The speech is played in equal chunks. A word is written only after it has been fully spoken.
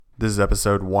This is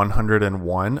episode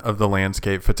 101 of the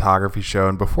Landscape Photography Show.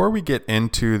 And before we get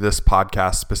into this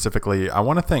podcast specifically, I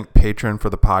want to thank patron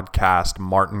for the podcast,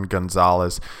 Martin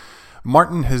Gonzalez.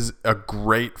 Martin is a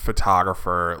great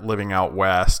photographer living out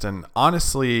west. And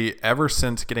honestly, ever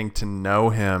since getting to know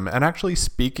him and actually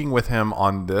speaking with him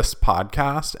on this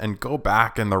podcast, and go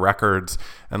back in the records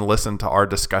and listen to our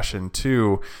discussion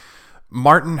too,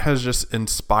 Martin has just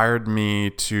inspired me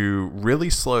to really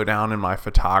slow down in my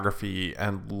photography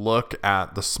and look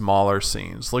at the smaller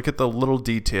scenes, look at the little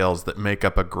details that make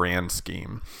up a grand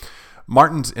scheme.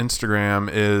 Martin's Instagram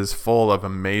is full of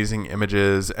amazing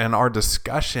images, and our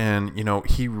discussion,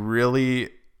 he really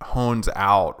hones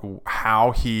out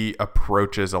how he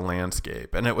approaches a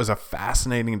landscape. And it was a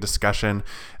fascinating discussion.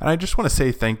 And I just want to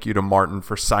say thank you to Martin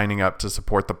for signing up to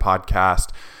support the podcast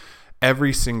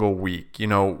every single week. In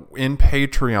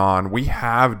Patreon, we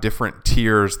have different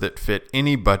tiers that fit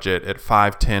any budget at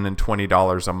 $5, $10, and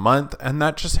 $20 a month. And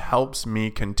that just helps me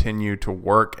continue to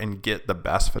work and get the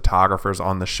best photographers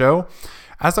on the show.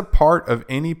 As a part of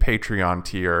any Patreon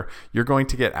tier, you're going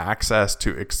to get access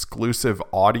to exclusive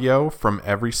audio from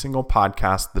every single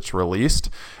podcast that's released,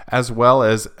 as well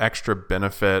as extra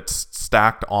benefits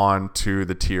stacked on to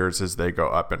the tiers as they go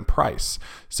up in price.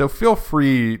 So feel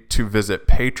free to visit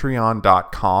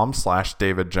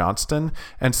patreon.com/David Johnston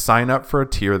and sign up for a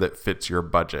tier that fits your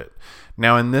budget.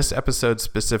 Now, in this episode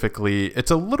specifically,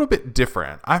 it's a little bit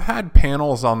different. I've had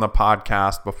panels on the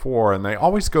podcast before, and they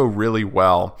always go really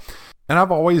well. And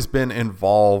I've always been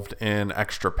involved in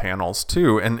extra panels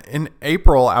too. And in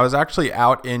April, I was actually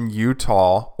out in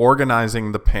Utah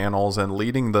organizing the panels and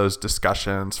leading those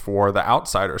discussions for the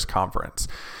Outsiders Conference.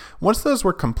 Once those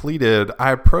were completed,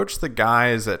 I approached the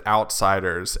guys at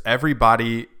Outsiders.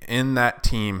 Everybody in that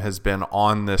team has been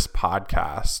on this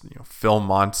podcast. Phil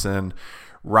Monson,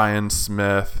 Ryan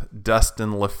Smith,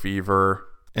 Dustin Lefevre,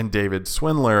 and David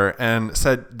Swindler, and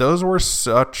said those were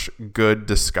such good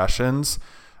discussions.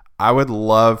 I would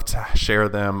love to share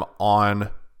them on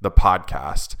the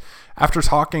podcast. After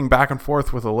talking back and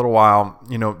forth with a little while,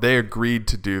 they agreed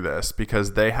to do this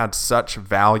because they had such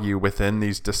value within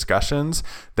these discussions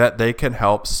that they can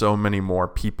help so many more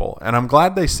people. And I'm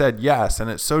glad they said yes.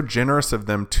 And it's so generous of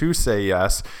them to say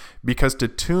yes, because to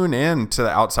tune in to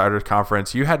the Outsiders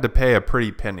Conference, you had to pay a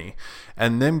pretty penny.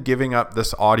 And them giving up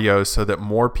this audio so that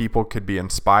more people could be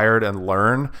inspired and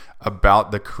learn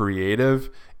about the creative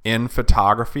in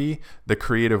photography, the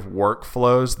creative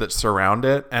workflows that surround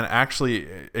it, and actually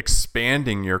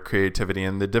expanding your creativity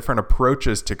and the different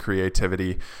approaches to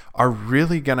creativity are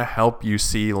really going to help you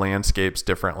see landscapes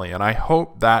differently. And I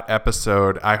hope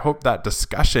that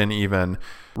discussion even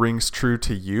rings true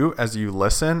to you as you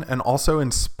listen, and also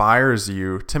inspires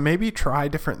you to maybe try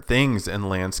different things in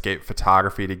landscape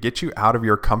photography to get you out of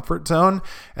your comfort zone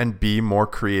and be more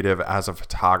creative as a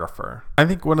photographer. I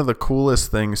think one of the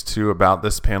coolest things too about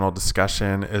this panel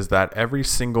discussion is that every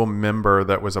single member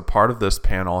that was a part of this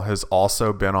panel has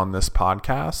also been on this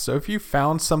podcast. So if you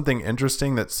found something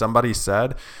interesting that somebody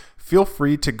said, feel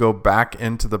free to go back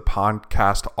into the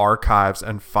podcast archives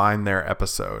and find their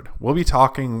episode. We'll be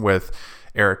talking with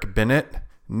Eric Bennett,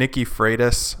 Nikki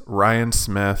Freitas, Ryan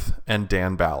Smith, and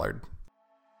Dan Ballard.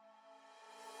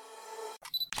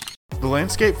 The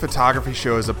Landscape Photography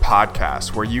Show is a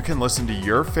podcast where you can listen to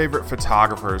your favorite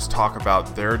photographers talk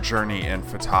about their journey in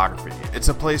photography. It's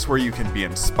a place where you can be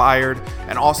inspired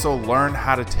and also learn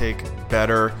how to take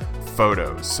better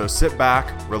photos. So sit back,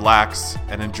 relax,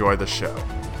 and enjoy the show.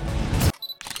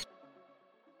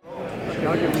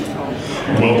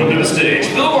 Welcome to the stage,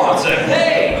 Phil Monson.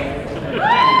 Hey!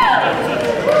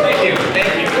 Thank you.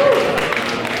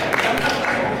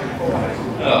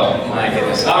 Oh my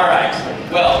goodness. All right.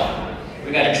 Well,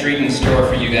 we got a treat in store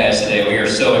for you guys today. We are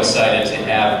so excited to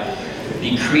have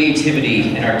the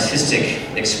Creativity and Artistic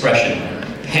Expression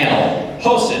panel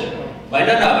hosted by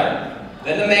none other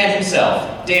than the man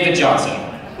himself, David Johnson.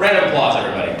 Round of applause,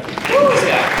 everybody. This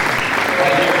guy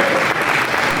right here.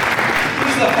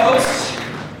 He's the host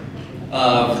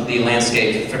of the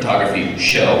Landscape Photography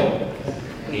Show.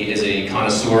 He is a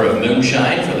connoisseur of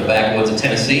moonshine from the backwoods of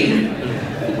Tennessee.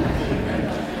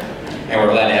 And we're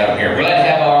glad to have him here. We're glad to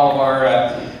have all of our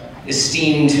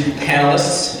esteemed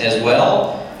panelists as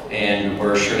well. And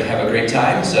we're sure to have a great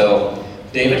time. So,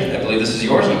 David, I believe this is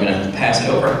yours. I'm going to pass it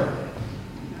over.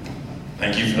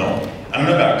 Thank you, Phil. I don't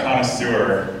know about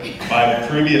connoisseur. My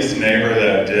previous neighbor,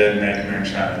 though, did make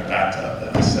moonshine in the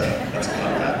bathtub, though, so that's a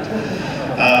fun fact.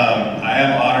 I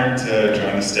am honored to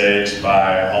join the stage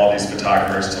by all these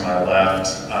photographers to my left.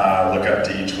 Look up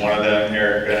to each one of them: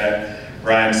 Eric Bennett,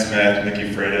 Ryan Smith, Nikki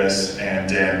Freitas, and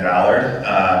Dan Ballard.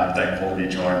 I'm thankful to be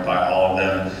joined by all of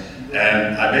them.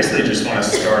 And I basically just want to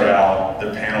start out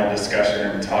the panel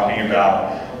discussion talking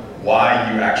about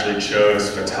why you actually chose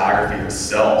photography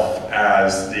itself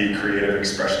as the creative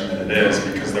expression that it is,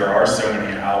 because there are so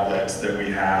many outlets that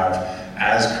we have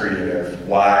as creative.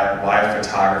 Why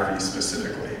photography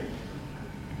specifically?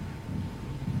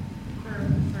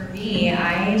 For me,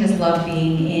 I just love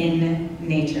being in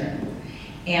nature.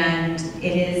 And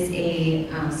it is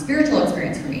a spiritual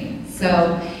experience for me.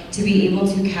 So to be able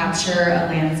to capture a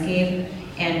landscape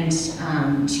and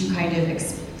to kind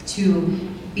of to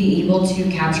be able to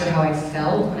capture how I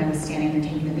felt when I was standing there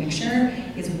taking the picture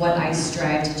is what I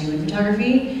strive to do in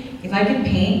photography. If I could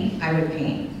paint, I would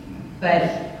paint, but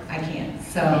I can't.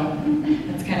 So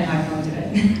that's kind of how I fell into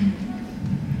it.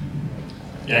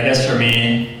 Yeah, I guess for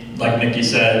me, like Nikki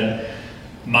said,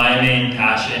 my main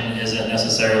passion isn't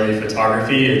necessarily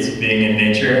photography, it's being in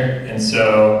nature. And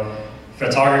so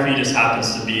photography just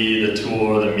happens to be the tool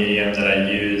or the medium that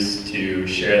I use to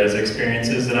share those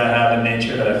experiences that I have in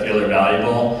nature that I feel are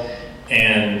valuable.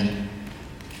 And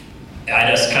I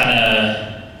just kind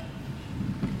of,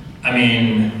 I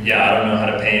don't know how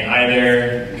to paint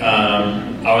either.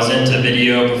 I was into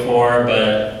video before,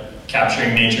 but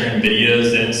capturing nature in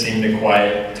videos didn't seem to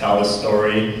quite tell the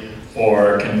story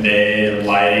or convey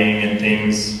lighting and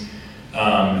things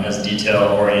as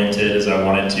detail-oriented as I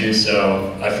wanted to.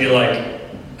 So I feel like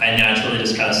I naturally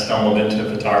just kind of stumbled into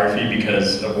photography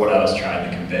because of what I was trying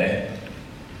to convey.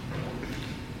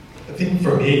 I think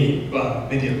for me,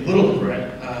 maybe a little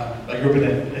different. I grew up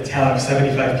in a town of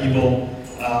 75 people.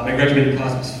 My graduating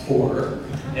class was 4,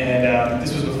 and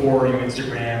this was before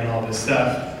Instagram and all this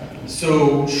stuff.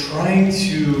 So trying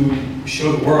to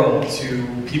show the world to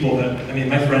people that,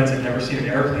 my friends had never seen an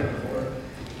airplane before.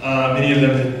 Many of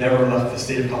them had never left the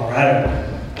state of Colorado.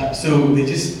 So they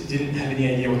just didn't have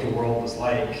any idea what the world was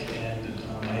like. And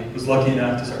I was lucky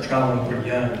enough to start traveling pretty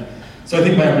young. So I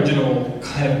think my original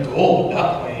kind of goal at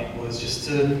that point was just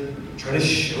to try to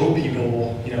show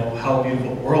people, how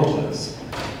beautiful the world was.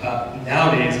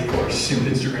 Nowadays, of course, with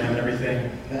Instagram and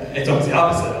everything, it's almost the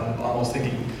opposite. I'm almost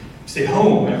thinking, stay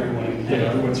home, everyone.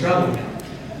 Everyone's traveling now.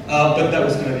 But that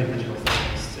was kind of the original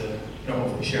focus to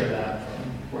hopefully share that from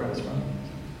where I was from.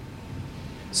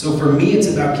 So for me, it's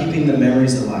about keeping the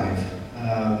memories alive.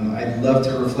 I'd love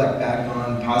to reflect back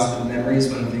on positive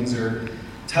memories when things are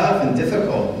tough and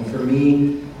difficult. And for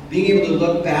me, being able to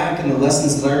look back and the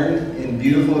lessons learned in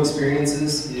beautiful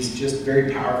experiences is just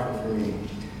very powerful for me.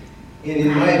 And in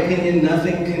my opinion,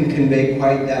 nothing can convey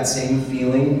quite that same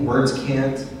feeling. Words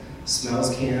can't,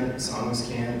 smells can't, songs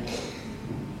can't,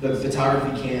 but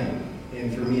photography can.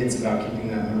 And for me, it's about keeping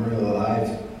that memory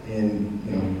alive and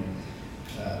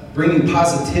bringing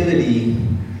positivity,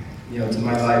 to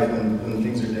my life when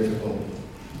things are difficult.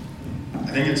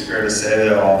 I think it's fair to say,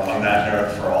 though, on that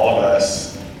note, for all of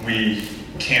us, we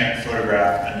can't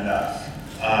photograph enough.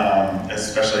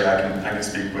 Especially, I can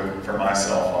speak for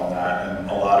myself on that, and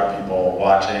a lot of people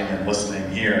watching and listening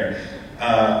here.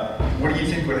 What do you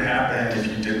think would happen if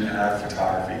you didn't have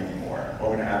photography anymore?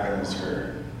 What would happen with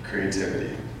your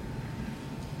creativity?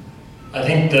 I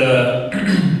think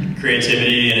the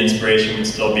creativity and inspiration would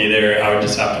still be there. I would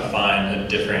just have to find a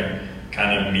different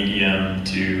kind of medium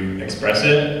to express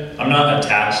it. I'm not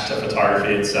attached to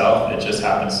photography itself. It just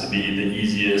happens to be the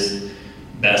easiest,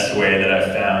 best way that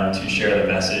I've found to share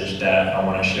the message that I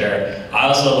want to share. I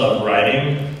also love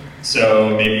writing,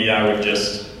 so maybe I would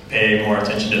just pay more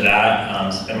attention to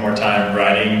that, spend more time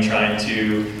writing, trying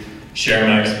to share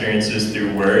my experiences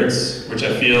through words, which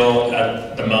I feel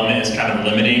at the moment is kind of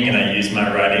limiting, and I use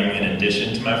my writing in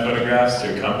addition to my photographs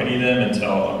to accompany them and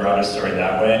tell a broader story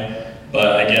that way.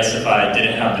 But I guess if I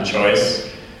didn't have the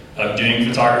choice of doing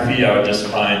photography, I would just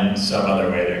find some other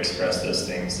way to express those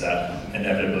things that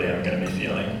inevitably I'm going to be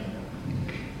feeling.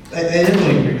 I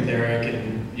definitely agree with Eric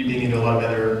and you being into a lot of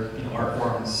other art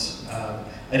forms.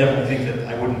 I definitely think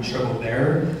that I wouldn't struggle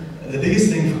there. The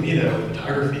biggest thing for me though,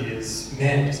 photography is,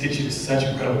 man, it just gets you to such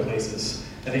incredible places.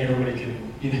 I think everybody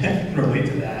can relate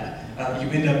to that. You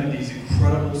end up in these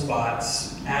incredible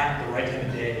spots at the right time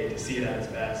of day to see it at its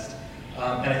best.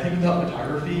 And I think without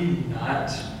photography,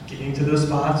 not getting to those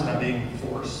spots, not being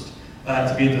forced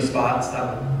to be at those spots,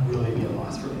 that would really be a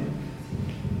loss for me.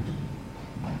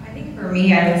 I think for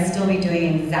me, I would still be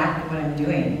doing exactly what I'm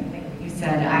doing. Like what you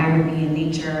said, I would be in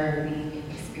nature, be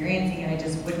experiencing it, I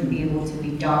just wouldn't be able to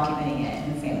be documenting it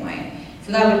in the same way.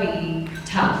 So that would be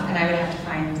tough, and I would have to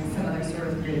find some other sort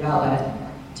of creative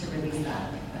outlet to release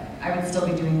that. But I would still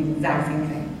be doing the exact same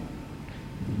thing.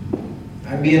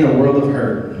 I'd be in a world of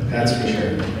hurt, that's for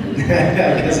sure.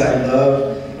 Because I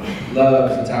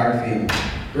love photography.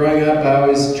 Growing up, I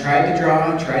always tried to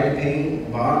draw, tried to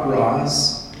paint, bought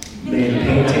raws, made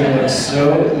painting look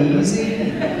so easy,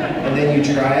 and then you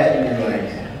try it and you're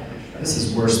like, this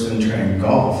is worse than trying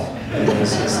golf. And it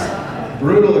was just a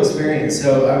brutal experience.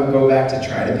 So I would go back to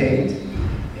try to paint,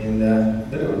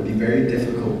 but it would be very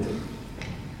difficult.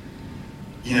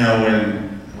 You know,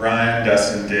 when Ryan,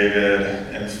 Dustin, David,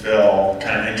 and Phil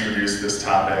kind of introduced this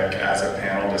topic as a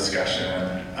panel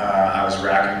discussion, I was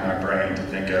racking my brain to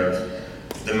think of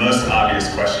the most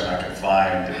obvious question I could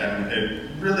find, and it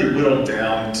really whittled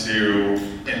down to,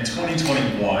 in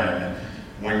 2021,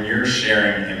 when you're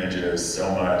sharing images so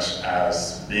much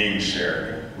as being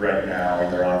shared right now,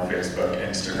 either on Facebook,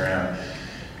 Instagram,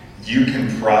 you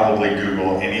can probably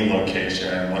Google any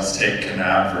location. Let's take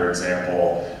Kanab, for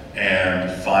example,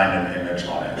 and find an image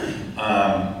on it.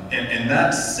 In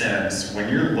that sense, when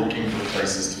you're looking for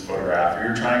places to photograph, or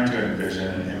you're trying to envision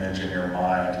an image in your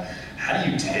mind, how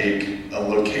do you take a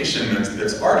location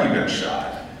that's already been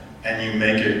shot and you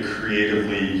make it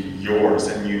creatively yours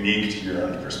and unique to your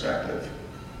own perspective?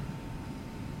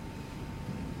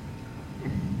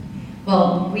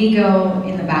 Well, we go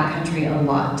in the backcountry a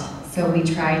lot, so we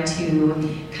try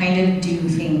to kind of do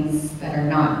things that are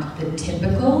not the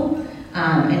typical,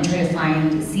 and try to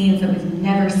find scenes that we've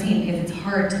never seen, because it's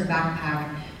hard to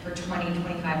backpack for 20,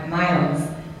 25 miles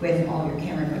with all your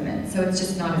camera equipment, so it's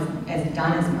just not as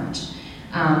done as much.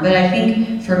 But I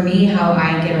think for me, how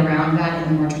I get around that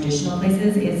in the more traditional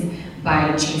places is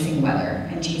by chasing weather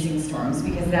and chasing storms,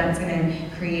 because that's going to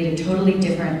create a totally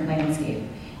different landscape.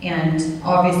 And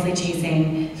obviously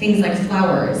chasing things like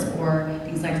flowers or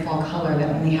things like fall color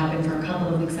that only happen for a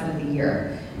couple of weeks out of the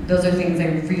year. Those are things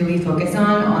I really focus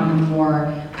on the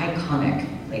more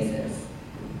iconic places.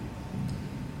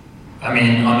 I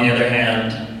mean, on the other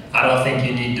hand, I don't think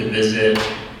you need to visit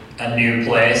a new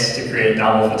place to create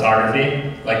novel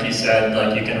photography. Like you said,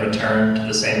 like you can return to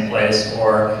the same place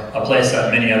or a place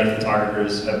that many other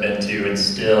photographers have been to and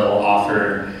still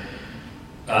offer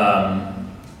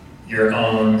your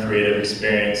own creative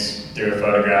experience through a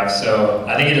photograph. So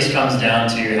I think it just comes down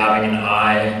to having an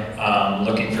eye,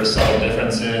 looking for subtle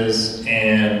differences,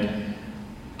 and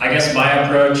I guess my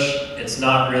approach, it's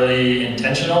not really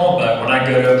intentional, but when I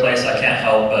go to a place, I can't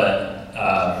help but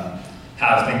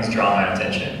have things draw my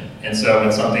attention. And so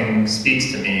when something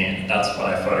speaks to me, that's what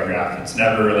I photograph. It's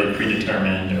never really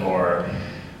predetermined or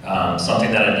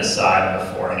something that I decide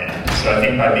beforehand. So I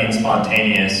think by being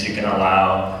spontaneous, you can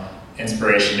allow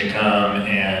inspiration to come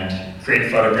and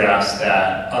create photographs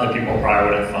that other people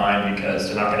probably wouldn't find because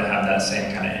they're not going to have that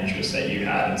same kind of interest that you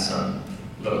had in some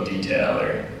little detail or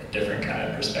a different kind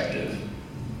of perspective.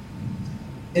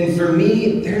 And for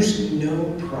me, there's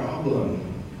no problem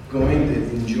going to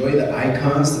enjoy the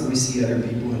icons that we see other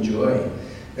people enjoy.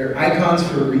 They're icons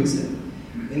for a reason.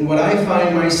 And what I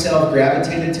find myself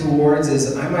gravitated towards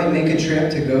is I might make a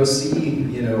trip to go see,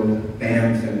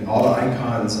 Banff and all the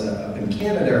icons up in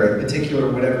Canada or a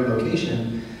particular whatever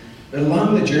location. But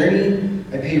along the journey,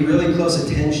 I pay really close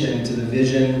attention to the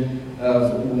vision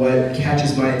of what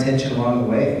catches my attention along the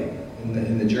way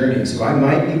in the journey. So I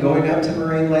might be going up to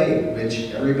Moraine Lake,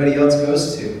 which everybody else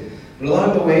goes to. But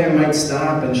along the way, I might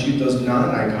stop and shoot those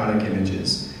non-iconic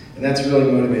images. And that's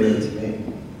really motivating to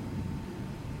me.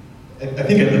 I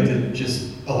think I'd like to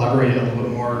just elaborate a little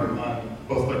bit more on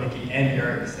both what Nikki and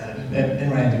Eric said,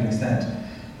 and Ryan to an extent.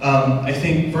 I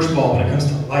think, first of all, when it comes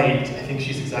to light, I think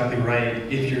she's exactly right.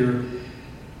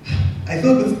 I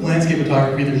feel like with landscape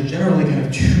photography, there's generally kind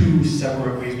of two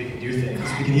separate ways we can do things.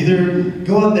 We can either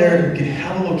go out there and we can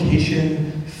have a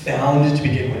location found to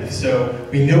begin with. So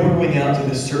we know we're going out to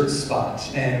this certain spot,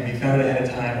 and we found it ahead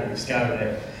of time, and we've scouted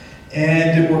it.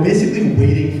 And we're basically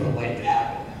waiting for light to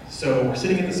happen. So we're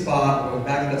sitting at the spot, we're going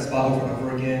back to that spot over and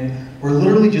over again. We're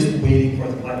literally just waiting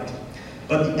for the light.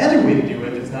 But the other way to do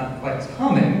it, that's not quite as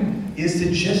common, is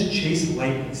to just chase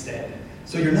light instead.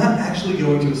 So you're not actually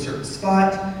going to a certain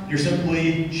spot, you're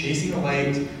simply chasing the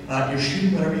light, you're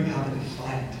shooting whatever you happen to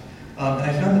find. And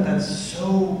I found that that's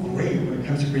so great when it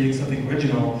comes to creating something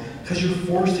original, because you're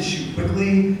forced to shoot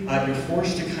quickly, you're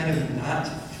forced to kind of not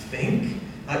think,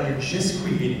 you're just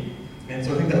creating. And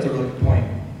so I think that's a really good point.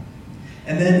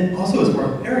 And then also, as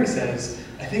far as Eric says,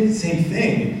 I think the same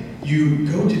thing. You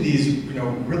go to these,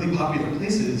 really popular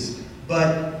places,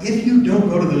 but if you don't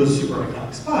go to those super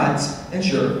iconic spots, and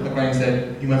sure, like Ryan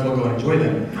said, you might as well go and enjoy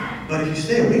them. But if you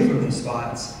stay away from those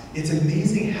spots, it's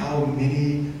amazing how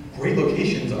many great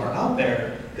locations are out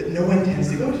there that no one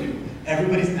tends to go to.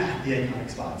 Everybody's at the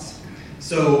iconic spots.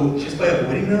 So just by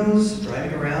avoiding those,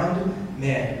 driving around,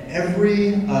 man,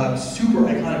 every super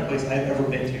iconic place I've ever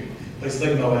been to, places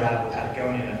like Moab,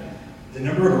 Patagonia, the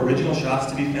number of original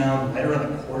shots to be found right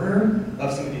around the corner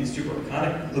of some of these super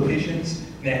iconic locations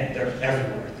man, they're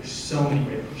everywhere. There's so many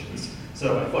great options.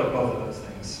 So I feel like both of those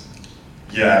things.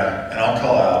 Yeah, and I'll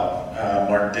call out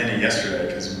Mark Denny yesterday,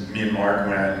 because me and Mark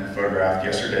went and photographed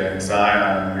yesterday in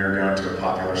Zion, and we were going to a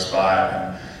popular spot,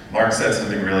 and Mark said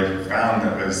something really profound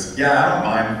that was, yeah, I don't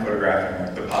mind photographing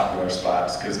like the popular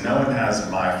spots, because no one has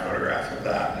my photograph of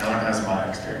that. No one has my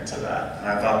experience of that. And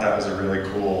I thought that was a really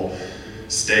cool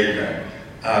statement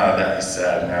that he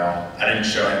said. Now, I didn't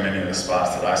show him any of the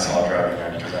spots that I saw driving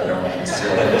in, because I don't want to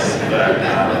steal this.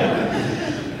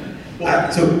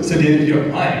 Well, so David, if you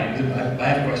don't mind, I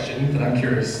have a question that I'm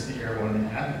curious to hear everyone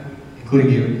have,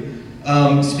 including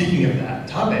you. Speaking of that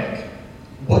topic,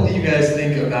 what do you guys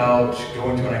think about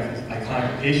going to an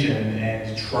iconic location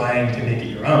and trying to make it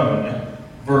your own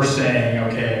versus saying,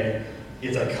 okay,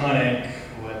 it's iconic,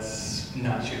 let's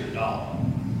not shoot it at all?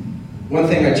 One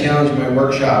thing I challenge my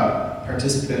workshop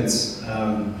participants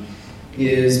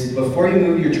is before you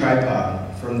move your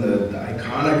tripod from the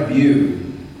iconic view,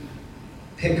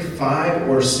 pick 5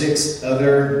 or 6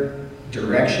 other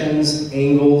directions,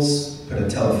 angles, put a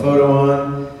telephoto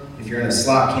on. If you're in a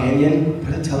slot canyon,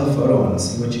 put a telephoto on and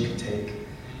see what you can take.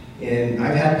 And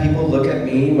I've had people look at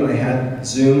me when I had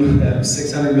zoom at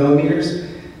 600 millimeters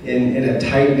in a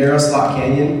tight, narrow slot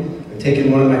canyon. I've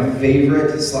taken one of my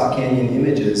favorite slot canyon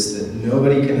images that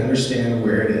nobody can understand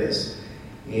where it is.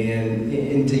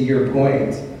 And to your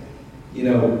point, you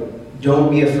know, don't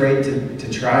be afraid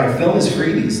to try. Film is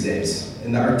free these days.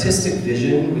 And the artistic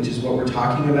vision, which is what we're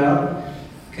talking about,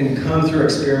 can come through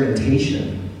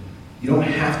experimentation. You don't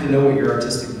have to know what your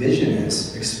artistic vision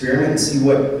is. Experiment and see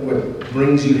what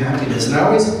brings you happiness. And I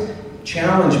always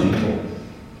challenge people.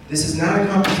 This is not a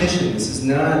competition. This is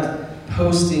not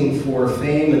posting for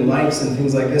fame and likes and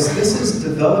things like this. This is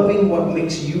developing what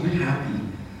makes you happy.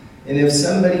 And if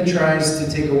somebody tries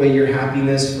to take away your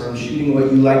happiness from shooting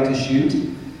what you like to shoot,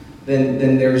 then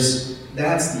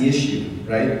that's the issue,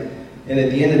 right? And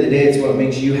at the end of the day, it's what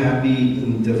makes you happy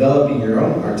in developing your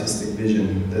own artistic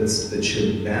vision that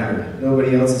should matter.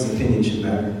 Nobody else's opinion should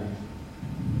matter.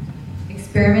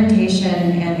 Experimentation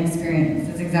and experience,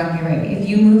 that's exactly right. If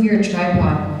you move your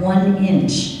tripod 1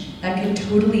 inch, that could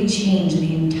totally change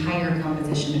the entire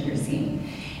composition of your scene.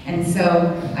 And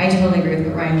so I totally agree with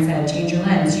what Ryan said. Change your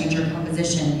lens, change your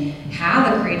composition,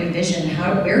 have a creative vision.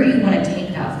 Where do you want to take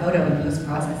that photo in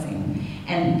post-processing?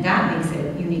 And that makes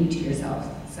it unique to yourself.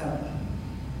 So.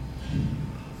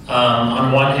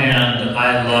 On one hand,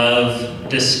 I love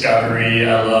discovery,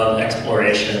 I love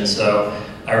exploration, so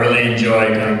I really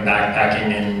enjoy going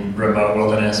backpacking in remote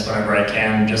wilderness whenever I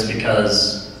can, just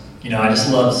because, you know, I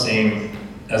just love seeing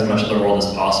as much of the world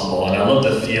as possible, and I love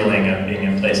the feeling of being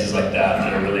in places like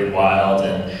that are really wild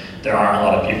and there aren't a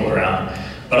lot of people around.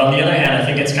 But on the other hand, I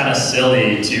think it's kind of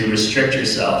silly to restrict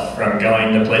yourself from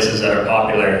going to places that are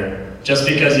popular just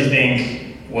because you think,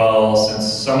 well,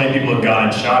 since so many people have gone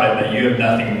and shot it, that you have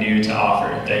nothing new to offer,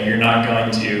 that you're not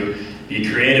going to be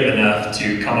creative enough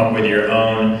to come up with your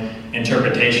own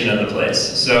interpretation of the place.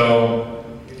 So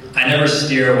I never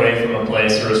steer away from a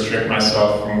place or restrict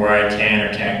myself from where I can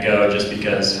or can't go just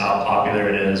because how popular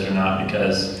it is or not,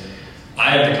 because I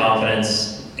have the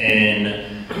confidence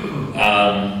in,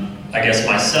 I guess,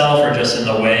 myself, or just in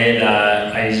the way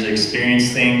that I usually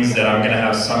experience things, that I'm going to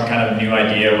have some kind of new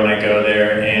idea when I go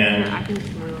there. And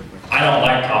I don't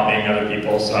like copying other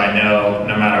people, so I know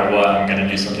no matter what, I'm going to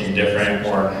do something different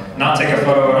or not take a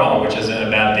photo at all, which isn't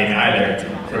a bad thing either.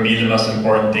 For me, the most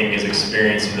important thing is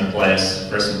experiencing the place,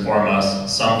 first and foremost.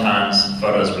 Sometimes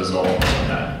photos result from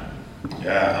that.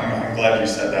 Yeah, I'm glad you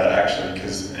said that, actually,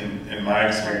 because in my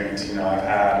experience, you know,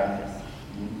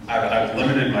 I've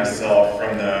limited myself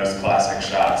from those classic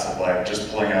shots of like just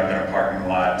pulling up in a parking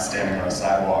lot, standing on a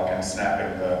sidewalk and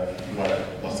snapping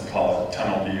let's call it,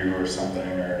 tunnel view or something,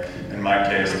 or in my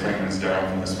case, Queen's Dome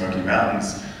from the Smoky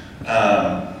Mountains.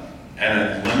 And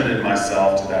it limited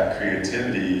myself to that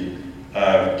creativity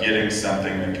of getting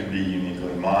something that could be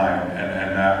uniquely mine.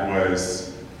 And that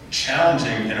was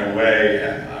challenging in a way.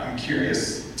 And I'm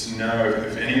curious to know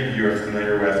if any of you are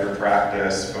familiar with or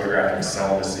practice photographic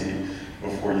celibacy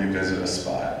before you visit a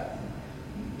spot.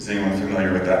 Is anyone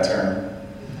familiar with that term?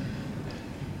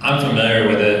 I'm familiar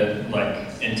with it, like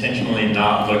intentionally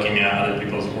not looking at other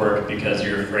people's work because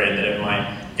you're afraid that it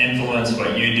might influence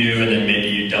what you do, and then maybe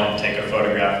you don't take a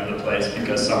photograph of the place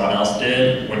because someone else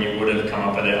did when you would have come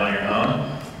up with it on your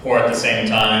own. Or at the same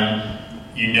time,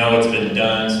 you know it's been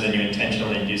done, so then you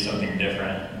intentionally do something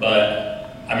different.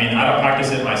 But I mean, I don't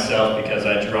practice it myself because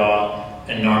I draw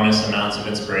enormous amounts of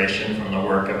inspiration from the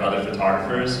work of other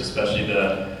photographers, especially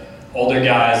the older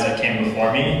guys that came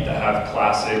before me that have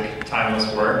classic,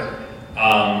 timeless work.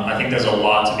 I think there's a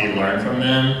lot to be learned from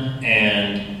them,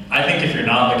 and I think if you're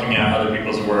not looking at other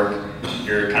people's work,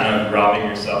 you're kind of robbing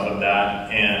yourself of that.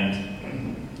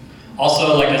 And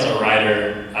also, like as a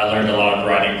writer, I learned a lot of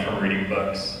writing from reading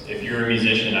books. If you're a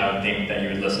musician, I would think that you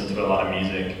would listen to a lot of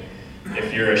music.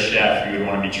 If you're a chef, you would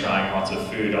want to be trying lots of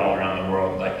food all around the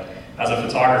world. Like as a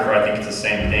photographer, I think it's the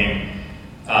same thing.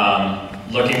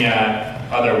 Looking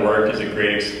at other work is a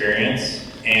great experience,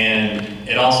 and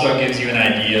it also gives you an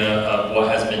idea of what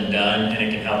has been done, and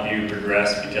it can help you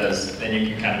progress, because then you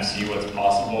can kind of see what's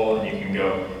possible and you can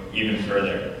go even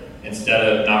further, instead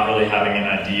of not really having an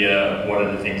idea of what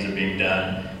other things are being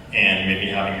done and maybe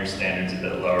having your standards a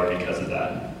bit lower because of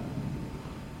that.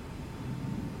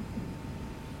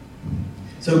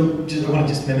 So I want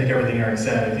to just mimic everything Eric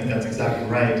said. I think that's exactly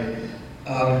right.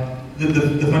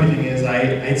 The funny thing is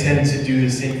I tend to do the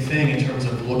same thing in terms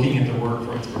of looking at the work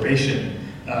for inspiration.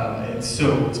 It's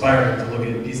so inspiring to look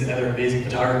at these other amazing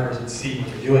photographers and see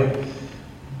what they're doing.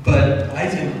 But I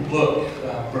tend to look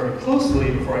very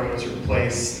closely before I go to a certain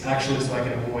place, actually, so I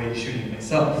can avoid shooting it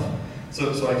myself.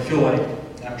 So I feel like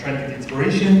I'm trying to get the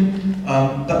inspiration,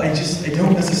 but I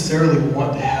don't necessarily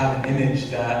want to have an image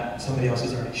that somebody else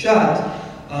has already shot,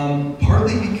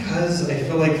 partly because I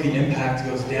feel like the impact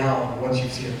goes down once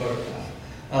you've seen a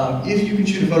photograph. If you can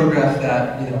shoot a photograph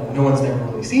that no one's never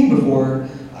really seen before,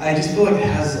 I just feel like it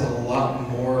has a lot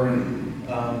more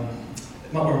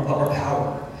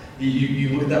power. You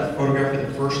look at that photograph for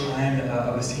the first time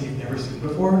of a scene you've never seen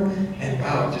before, and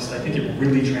wow, I think it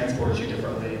really transports you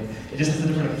differently. It just has a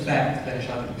different effect than a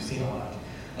shot that you've seen a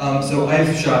lot. So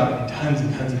I've shot tons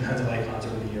and tons and tons of icons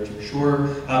over the years, for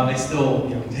sure. I still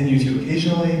continue to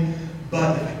occasionally,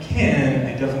 but if I can,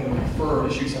 I definitely would prefer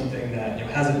to shoot something that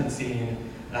hasn't been seen.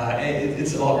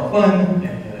 It's a lot more fun,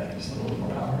 and just a little bit more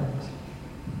power.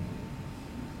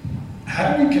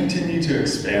 How do we continue to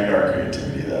expand our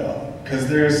creativity, though? Because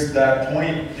there's that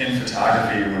point in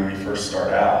photography when we first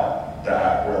start out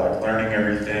that we're like learning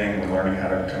everything, we're learning how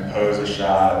to compose a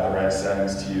shot, the right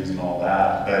settings to use and all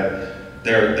that, but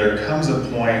there comes a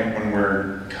point when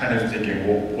we're kind of thinking,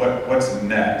 well, what's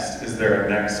next? Is there a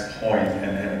next point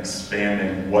in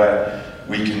expanding what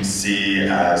we can see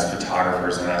as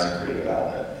photographers and as a creative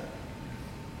outlet?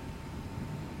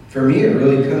 For me, it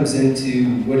really comes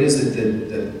into what is it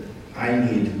that I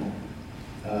need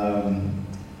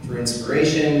for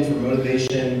inspiration, for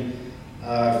motivation.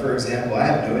 For example, I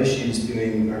have no issues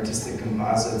doing artistic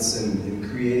composites and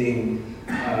creating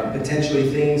potentially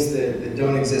things that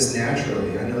don't exist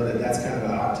naturally. I know that that's kind of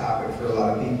a hot topic for a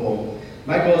lot of people.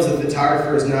 My goal as a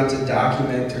photographer is not to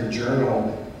document or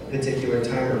journal a particular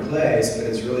time or place, but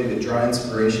it's really to draw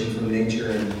inspiration from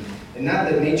nature, and not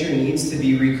that nature needs to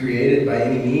be recreated by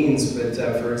any means, but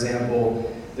for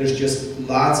example, there's just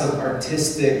lots of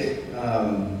artistic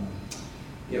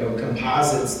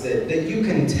composites that you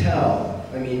can tell.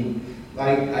 I mean,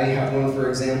 I have one, for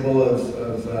example,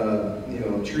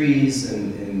 of trees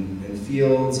and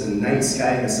fields and night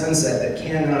sky and a sunset that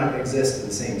cannot exist at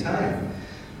the same time.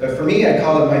 But for me, I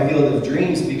call it my field of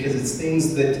dreams because it's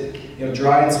things that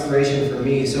draw inspiration for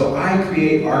me. So I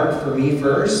create art for me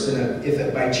first, and if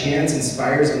it by chance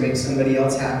inspires and makes somebody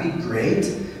else happy,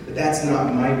 great. But that's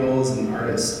not my goal as an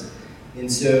artist. And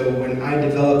so when I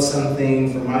develop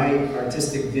something for my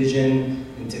artistic vision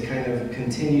and to kind of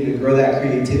continue to grow that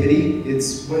creativity,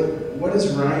 it's what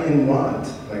does Ryan want?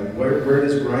 Like where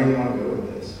does Ryan want to go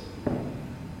with this?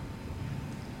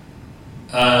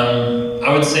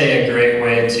 I would say a great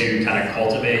way to kind of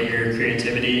cultivate your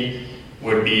creativity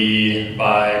would be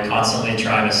by constantly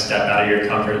trying to step out of your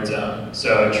comfort zone.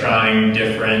 So trying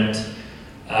different,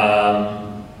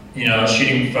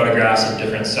 shooting photographs of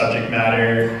different subject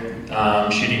matter,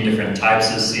 shooting different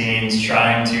types of scenes,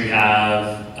 trying to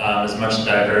have as much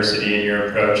diversity in your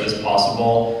approach as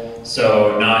possible.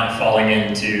 So not falling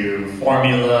into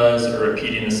formulas or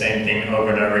repeating the same thing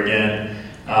over and over again.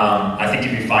 I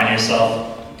think if you find yourself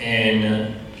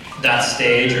in that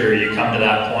stage or you come to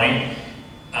that point,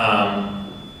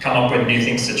 come up with new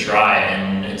things to try,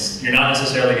 and you're not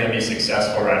necessarily going to be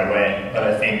successful right away, but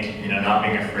I think not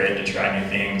being afraid to try new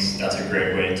things, that's a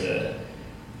great way to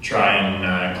try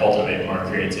and cultivate more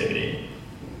creativity.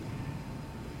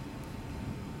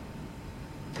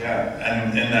 Yeah,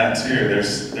 and in that too,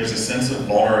 there's a sense of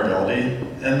vulnerability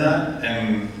in that,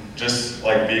 and just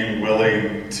like being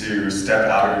willing to step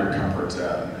out of your comfort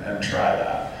zone and try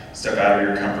that. Step out of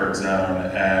your comfort zone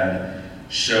and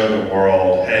show the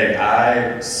world, hey,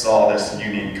 I saw this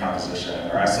unique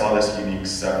composition, or I saw this unique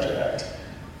subject,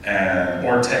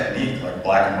 or technique, like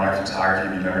black and white photography,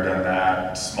 if you've never done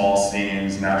that, small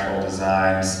scenes, natural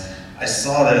designs. I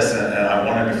saw this and I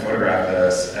wanted to photograph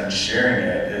this, and sharing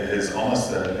it is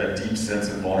almost a deep sense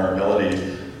of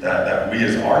vulnerability that we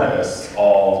as artists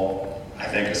all, I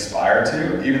think, aspire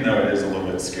to, even though it is a little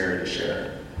bit scary to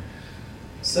share.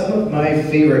 Some of my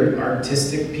favorite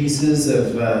artistic pieces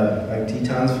of, like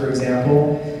Tetons, for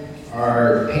example,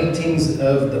 are paintings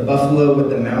of the buffalo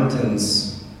with the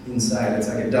mountains inside. It's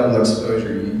like a double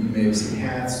exposure. You may have seen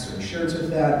hats or shirts with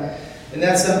that. And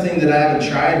that's something that I haven't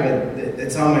tried, but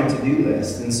it's on my to-do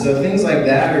list. And so things like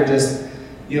that are just,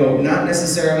 not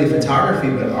necessarily photography,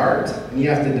 but art. And you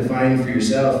have to define for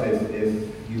yourself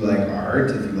if you like art,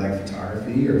 if you like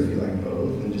photography, or if you like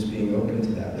both, and just being open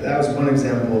to that. But that was one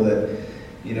example that,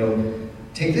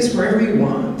 take this wherever you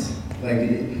want. Like,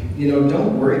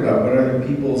 don't worry about what other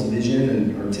people's vision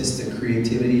and artistic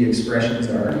creativity expressions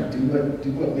are.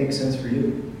 Do what makes sense for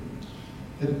you.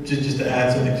 Just to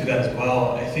add something to that as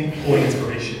well, I think pulling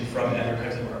inspiration from other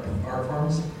types of art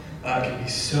forms can be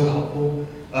so helpful.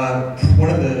 One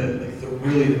of the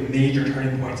really major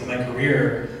turning points in my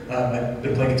career, I've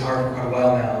been playing guitar for quite a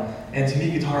while now, and to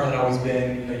me guitar had always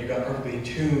been, you got perfectly in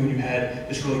tune, you had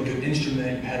this really good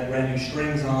instrument, you had brand new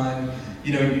strings on,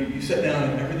 you sat down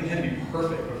and everything had to be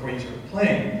perfect before you started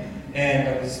playing. And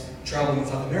I was traveling in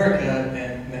South America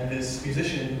and met this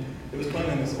musician that was playing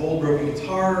on this old broken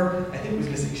guitar. I think it was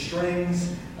missing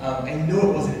strings. I know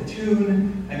it wasn't in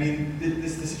tune. I mean, the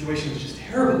situation was just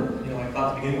terrible, I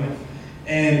thought to begin with.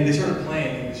 And they started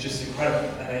playing, and it was just incredible.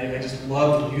 And I just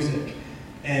loved the music.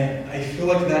 And I feel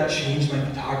like that changed my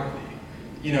photography.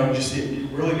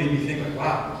 It really made me think like,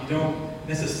 wow, you don't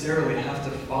necessarily have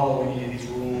to follow any of these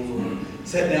rules or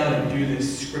sit down and do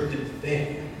this scripted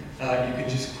thing. You can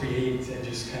just create and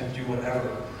just kind of do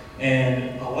whatever.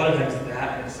 And a lot of times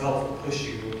that in itself will push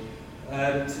you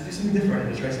to do something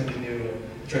different, to try something new, to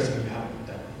try something you haven't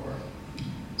done before.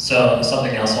 So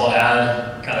something else I'll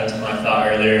add, kind of to my thought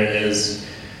earlier, is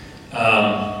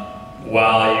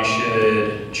while you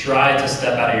should try to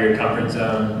step out of your comfort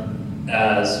zone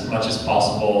as much as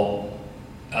possible,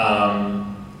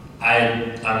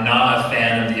 I'm not a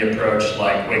fan of the approach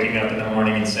like waking up in the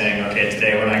morning and saying, okay,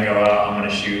 today when I go out, I'm going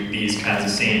to shoot these kinds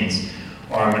of scenes,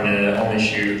 or I'm going to only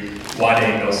shoot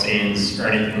wide-angle scenes or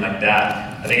anything like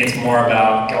that. I think it's more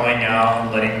about going out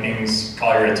and letting things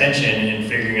call your attention and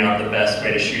figuring out the best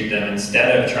way to shoot them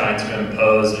instead of trying to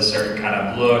impose a certain kind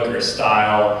of look or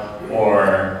style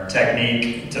or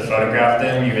technique to photograph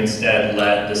them. You instead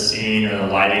let the scene or the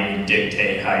lighting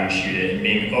dictate how you shoot it, and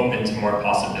being open to more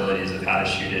possibilities of how to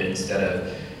shoot it instead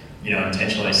of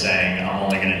intentionally saying, I'm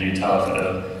only going to do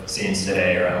telephoto scenes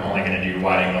today, or I'm only going to do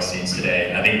wide-angle scenes today.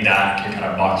 And I think that can kind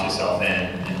of box yourself in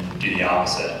and do the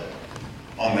opposite.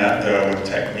 On that though, with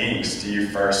techniques, do you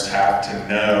first have to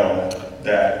know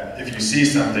that if you see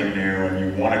something new and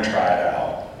you want to try it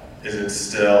out, is it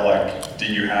still like, do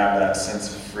you have that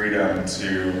sense of freedom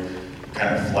to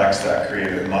kind of flex that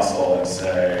creative muscle and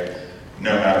say,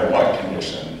 no matter what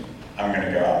condition, I'm going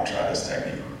to go out and try this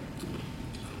technique?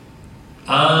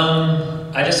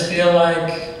 I just feel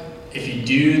like if you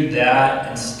do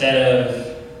that, instead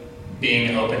of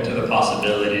being open to the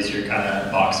possibilities, you're kind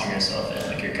of boxing yourself in.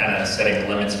 Like you're kind of setting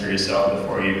limits for yourself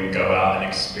before you even go out and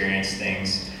experience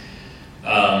things.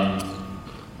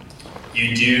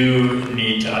 You do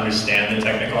need to understand the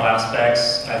technical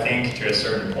aspects, I think, to a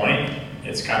certain point.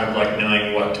 It's kind of like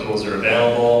knowing what tools are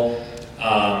available.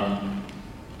 I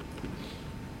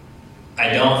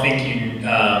don't think you,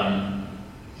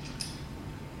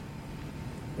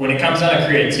 when it comes down to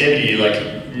creativity,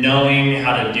 like knowing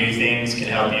how to do things can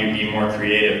help you be more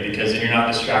creative, because then you're not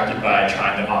distracted by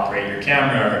trying to operate your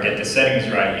camera or get the settings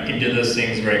right. You can do those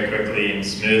things very quickly and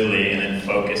smoothly and then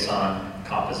focus on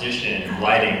composition,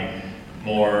 lighting,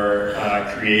 more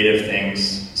creative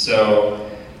things. So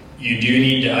you do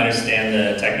need to understand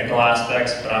the technical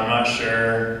aspects, but I'm not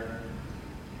sure.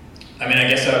 I mean, I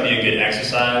guess that would be a good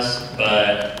exercise,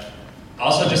 but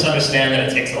also just understand that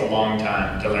it takes a long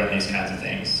time to learn these kinds of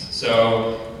things.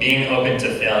 So being open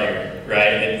to failure,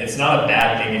 right? It's not a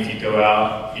bad thing if you go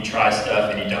out, you try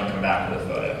stuff, and you don't come back with a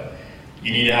photo.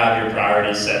 You need to have your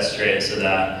priorities set straight so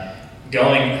that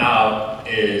going out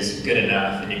is good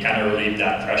enough, and you kind of relieve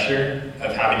that pressure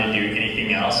of having to do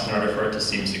anything else in order for it to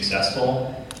seem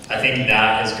successful. I think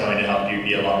that is going to help you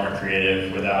be a lot more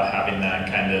creative without having that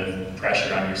kind of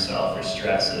pressure on yourself or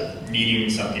stress of needing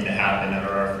something to happen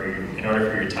in order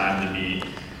for your time to be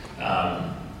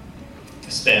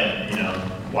spent,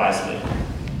 wisely.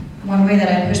 One way that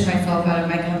I push myself out of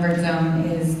my comfort zone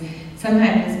is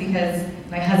sometimes because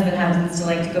my husband happens to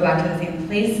like to go back to the same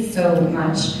place so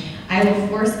much, I will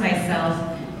force myself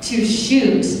to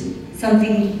shoot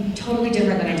something totally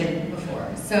different than I did before.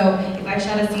 So if I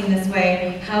shot a scene this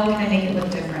way, how can I make it look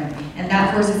different? And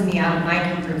that forces me out of my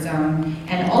comfort zone.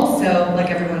 And also, like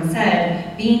everyone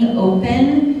said, being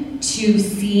open to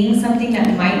seeing something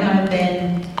that might not have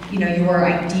been, your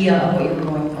idea of what you were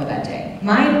going for that day.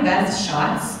 My best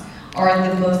shots are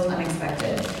the most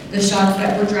unexpected. The shots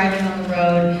that we're driving on the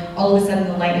road, all of a sudden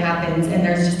the light happens and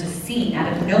there's just a scene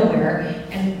out of nowhere,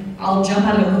 and I'll jump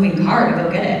out of a moving car to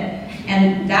go get it.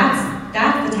 And that's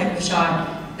the type of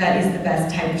shot that is the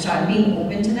best type of shot, being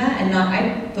open to that. And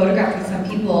I photographed with some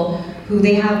people who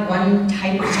they have one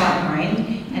type of shot in mind,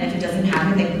 and if it doesn't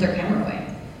happen, they put their camera away.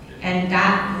 And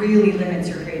that really limits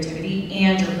your creativity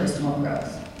and your personal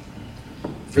growth.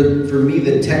 For me,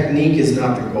 the technique is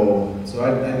not the goal. So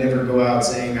I never go out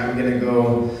saying I'm going to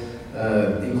go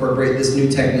incorporate this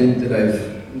new technique that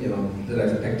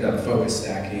I've picked up, focus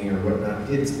stacking or whatnot.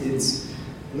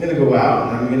 I'm going to go out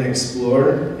and I'm going to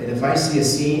explore. And if I see a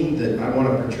scene that I want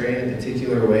to portray in a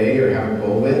particular way or have a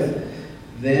goal with,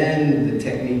 then the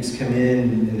techniques come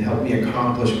in and help me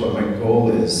accomplish what my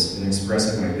goal is in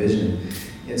expressing my vision.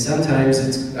 And sometimes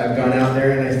I've gone out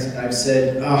there and I've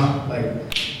said,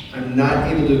 I'm not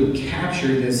able to capture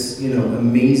this,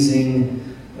 amazing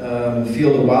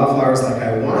field of wildflowers like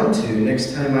I want to.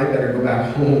 Next time I better go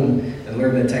back home and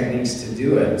learn the techniques to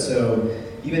do it. So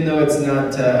even though it's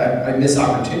not, I miss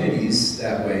opportunities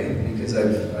that way because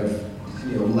I've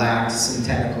lacked some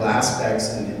technical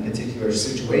aspects in particular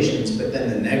situations, but then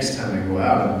the next time I go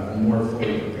out, I'm more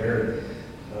fully prepared.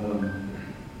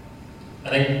 I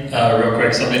think, real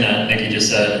quick, something that Nikki just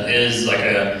said is like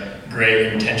a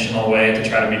great intentional way to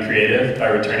try to be creative by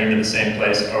returning to the same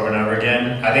place over and over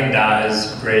again. I think that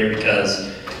is great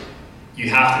because you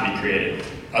have to be creative.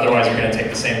 Otherwise, you're going to take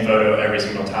the same photo every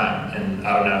single time, and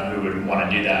I don't know who would want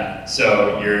to do that.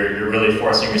 So you're really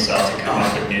forcing yourself to come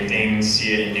up with new things,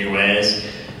 see it in new ways.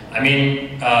 I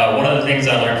mean, one of the things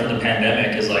I learned from the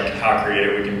pandemic is like how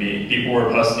creative we can be. People were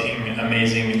posting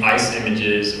amazing ice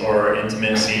images or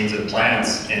intimate scenes of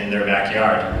plants in their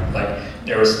backyard. Like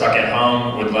they were stuck at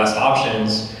home with less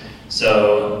options.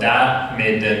 So that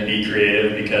made them be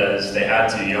creative because they had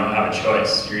to. You don't have a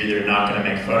choice. You're either not going to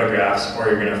make photographs or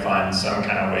you're going to find some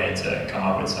kind of way to come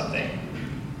up with something.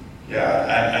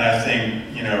 Yeah, and I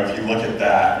think, if you look at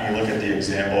that, you look at the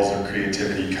examples of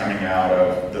creativity coming out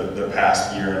of the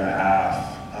past year and a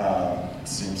half, it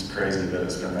seems crazy that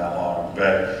it's been that long,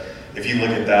 but if you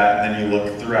look at that and then you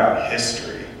look throughout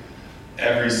history,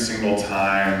 every single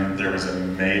time there was a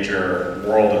major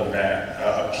world event,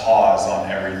 a pause on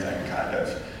everything kind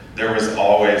of, there was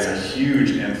always a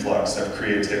huge influx of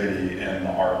creativity in the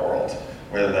art world,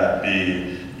 whether that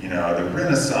be the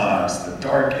Renaissance, the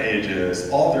Dark Ages,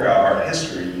 all throughout our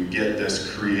history, you get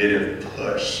this creative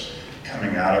push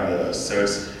coming out of those. So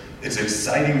it's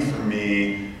exciting for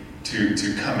me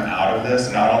to come out of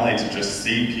this, not only to just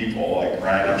see people like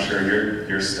Ryan, I'm sure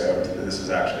you're stoked that this is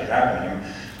actually happening,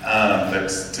 but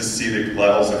to see the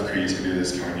levels of creativity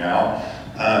that's coming out.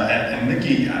 And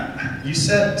Nikki, you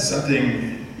said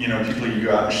something, people you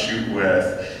go out and shoot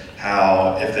with,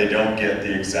 how if they don't get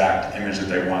the exact image that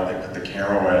they want, they put the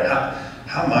camera away.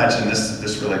 How much, and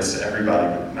this relates to everybody,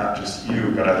 but not just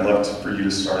you, but I'd love for you to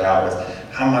start out with,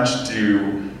 how much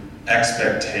do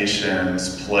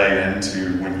expectations play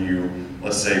into when you,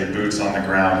 let's say, boots on the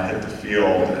ground, hit the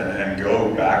field, and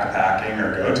go backpacking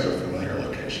or go to a familiar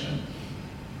location?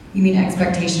 You mean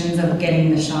expectations of getting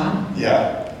the shot?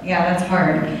 Yeah. Yeah, that's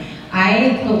hard.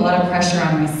 I put a lot of pressure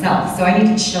on myself, so I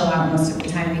need to chill out most of the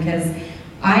time because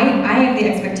I have the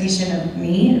expectation of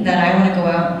me that I want to go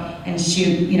out and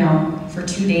shoot, for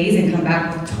 2 days and come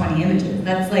back with 20 images.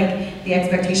 That's like the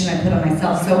expectation I put on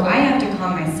myself. So I have to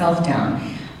calm myself down.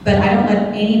 But I don't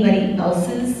let anybody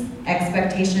else's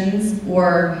expectations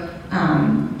or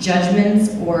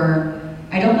judgments, or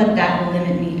I don't let that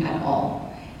limit me at all.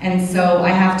 And so I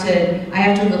have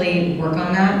to really work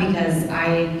on that because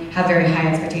I have very high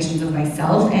expectations of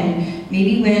myself, and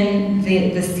maybe when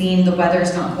the scene, the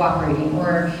weather's not cooperating,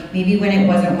 or maybe when it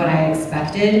wasn't what I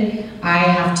expected, I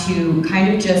have to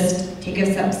kind of just take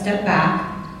a step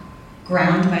back,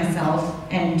 ground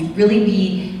myself, and really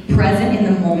be present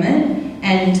in the moment,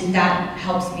 and that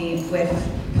helps me with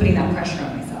putting that pressure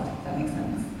on myself, if that makes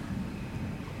sense.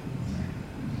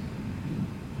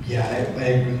 Yeah, I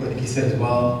agree with what Nikki said as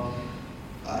well.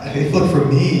 I think for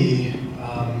me,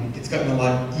 it's gotten a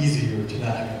lot easier to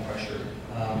not have that pressure.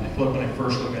 I feel like when I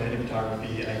first looked at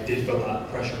photography, I did feel that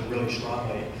pressure really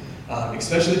strongly,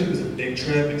 especially if it was a big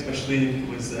trip, especially if it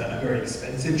was a very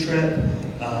expensive trip.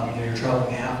 You're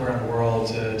traveling half around the world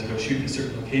to go shoot in a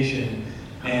certain location,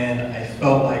 and I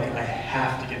felt like I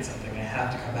have to get something. I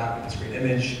have to come back with this great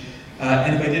image.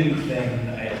 And if I didn't,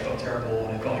 then I felt terrible,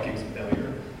 and I felt like it was a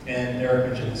failure. And Eric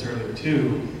mentioned this earlier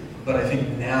too, but I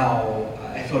think now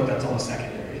I feel like that's almost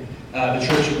secondary. The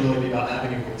trip should really be about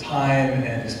having a good time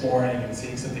and exploring and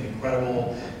seeing something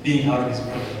incredible, being out in these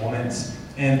incredible moments.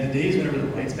 And the days whenever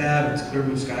the light's bad or it's clear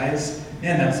blue skies,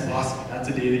 man, that's awesome. That's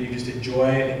a day that you just enjoy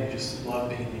and you just love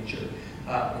being in nature.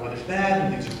 When the weather's bad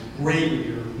and things are great, and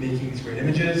you're making these great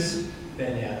images,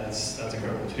 then yeah, that's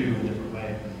incredible too in a different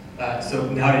way. So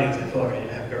nowadays I feel like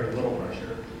I have very little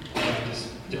pressure. I just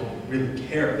don't really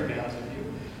care, to be honest with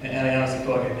you. And I honestly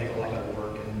feel like I make a lot better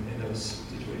work in those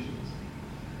situations.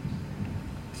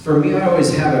 For me, I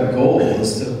always have a goal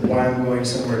as to why I'm going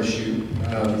somewhere to shoot.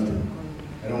 I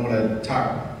don't want to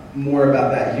talk more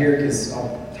about that here because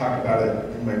I'll talk about it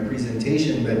in my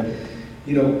presentation, but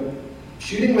you know,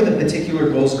 shooting with a particular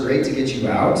goal is great to get you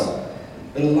out,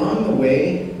 but along the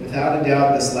way, without a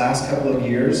doubt, this last couple of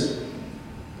years,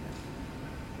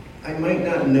 I might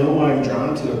not know why I'm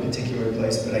drawn to a particular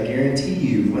place, but I guarantee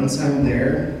you, once I'm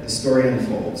there, the story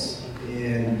unfolds,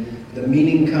 and the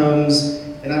meaning comes,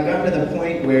 and I've gotten to the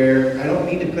point where I don't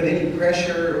need to put any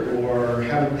pressure or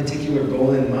have a particular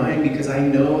goal in mind, because I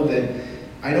know that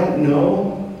I don't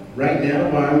know right now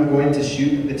why I'm going to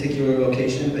shoot a particular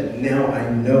location, but now I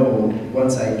know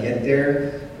once I get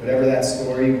there, whatever that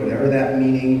story, whatever that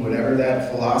meaning, whatever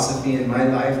that philosophy in my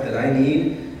life that I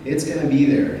need, it's going to be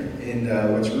there.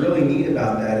 And what's really neat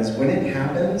about that is when it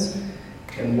happens,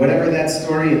 and whatever that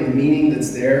story and the meaning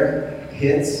that's there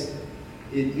hits,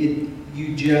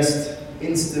 you just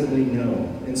instantly know.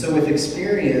 And so with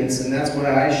experience, and that's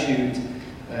why I shoot,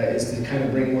 is to kind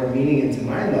of bring more meaning into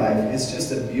my life. It's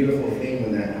just a beautiful thing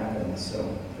when that happens.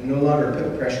 So I no longer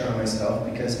put pressure on myself,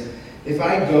 because if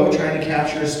I go trying to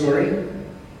capture a story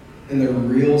and the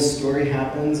real story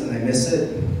happens and I miss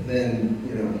it, then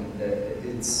you know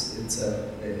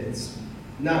it's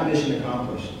not mission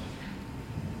accomplished.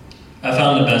 I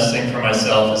found the best thing for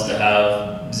myself is to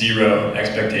have zero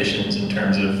expectations in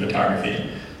terms of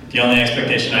photography. The only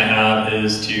expectation I have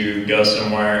is to go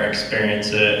somewhere, experience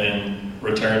it, and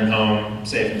return home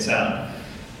safe and sound.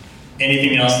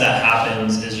 Anything else that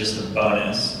happens is just a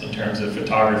bonus in terms of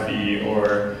photography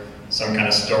or some kind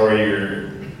of story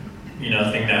or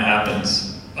thing that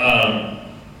happens.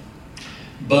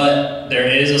 But there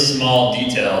is a small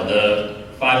detail. The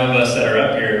 5 of us that are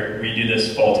up here, we do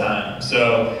this full time.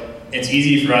 So it's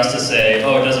easy for us to say,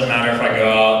 oh, it doesn't matter if I go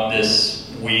out this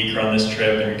week or on this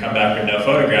trip and come back with no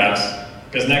photographs,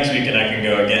 because next weekend I can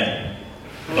go again.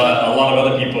 But a lot of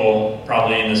other people,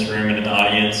 probably in this room and in the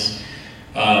audience,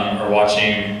 are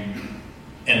watching,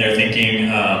 and they're thinking,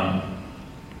 I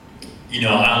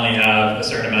only have a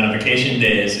certain amount of vacation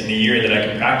days in the year that I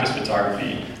can practice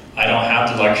photography. I don't have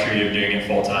the luxury of doing it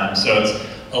full time. So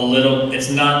it's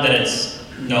not that it's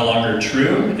no longer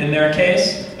true in their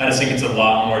case. I just think it's a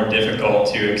lot more difficult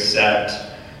to accept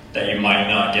that you might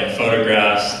not get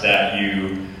photographs, that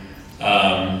you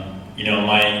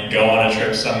might go on a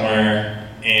trip somewhere,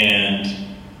 and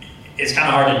it's kind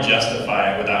of hard to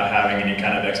justify it without having any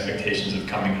kind of expectations of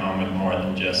coming home with more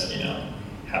than just,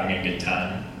 having a good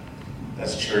time.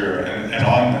 That's true, and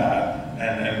on that,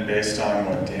 and based on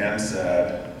what Dan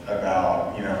said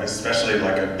about, especially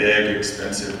like a big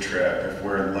expensive trip, if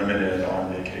we're limited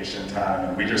on vacation time,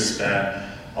 and we just spent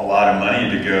a lot of money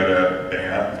to go to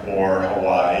Banff or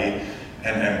Hawaii,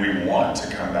 and we want to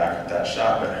come back with that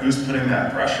shot, but who's putting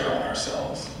that pressure on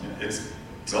ourselves? It's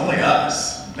only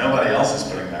us. Nobody else is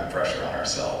putting that pressure on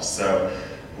ourselves. So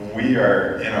we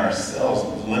are in ourselves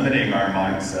limiting our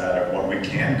mindset of what we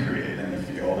can create in the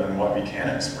field and what we can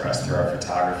express through our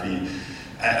photography.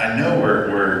 I know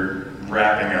we're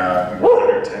wrapping up, we're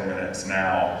under 10 minutes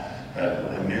now,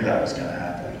 but I knew that was going to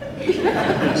happen.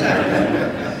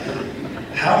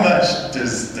 How much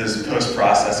does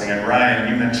post-processing, and Ryan,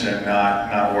 you mentioned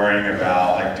not worrying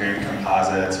about like doing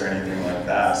composites or anything like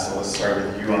that, so let's start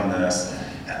with you on this.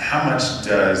 How much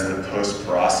does the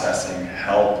post-processing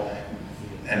help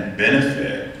and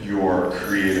benefit your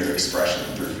creative expression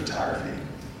through photography?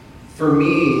 For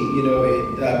me,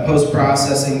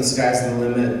 post-processing, the sky's the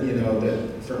limit.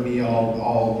 That for me,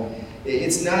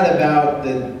 it's not about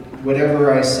that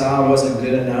whatever I saw wasn't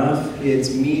good enough.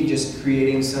 It's me just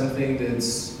creating something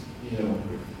that's,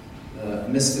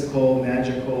 mystical,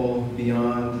 magical,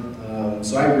 beyond.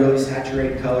 So I really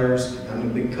saturate colors. I'm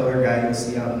a big color guy. You'll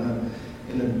see out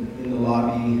in the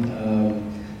lobby.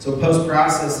 So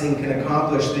post-processing can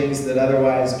accomplish things that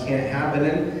otherwise can't happen.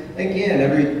 And again,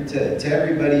 to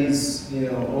everybody's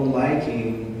own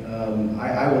liking.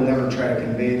 I will never try to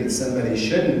convey that somebody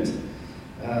shouldn't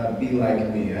be like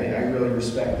me. I really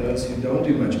respect those who don't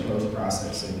do much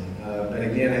post-processing. But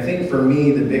again, I think for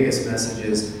me, the biggest message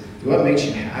is do what makes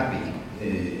you happy.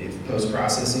 If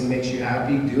post-processing makes you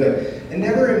happy, do it. And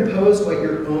never impose what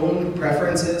your own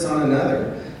preference is on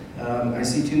another. I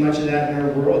see too much of that in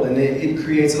our world, and it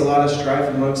creates a lot of strife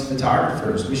amongst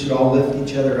photographers. We should all lift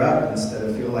each other up instead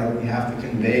of feel like we have to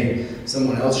convey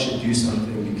someone else should do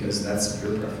something because that's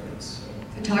your preference.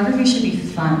 Photography should be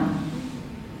fun.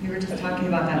 We were just talking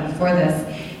about that before this,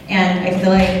 and I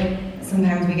feel like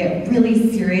sometimes we get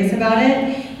really serious about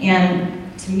it,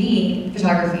 and to me,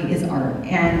 photography is art.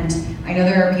 And I know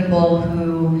there are people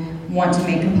who want to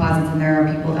make composites, and there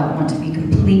are people that want to be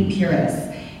complete purists.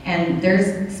 And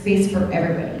there's space for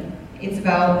everybody. It's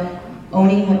about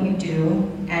owning what you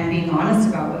do and being honest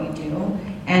about what you do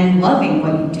and loving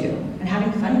what you do and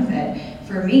having fun with it.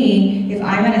 For me, if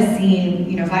I'm at a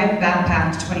scene, if I've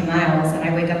backpacked 20 miles and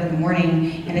I wake up in the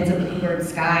morning and it's a bluebird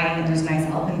sky and there's nice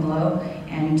alpenglow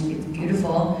and it's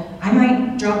beautiful, I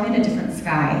might drop in a different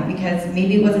sky because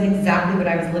maybe it wasn't exactly what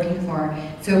I was looking for.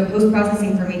 So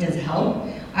post-processing for me does help.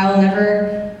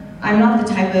 I'm not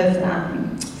the type of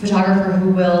photographer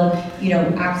who will,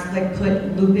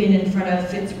 put Lupin in front of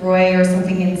Fitzroy or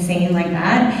something insane like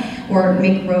that, or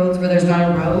make roads where there's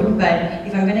not a road. But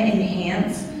if I'm going to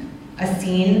enhance a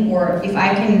scene, or if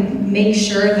I can make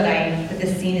sure that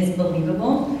this scene is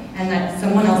believable and that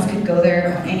someone else could go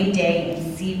there on any day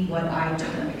and see what I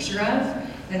took a picture of,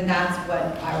 then that's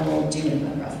what I will do in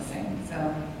post-processing.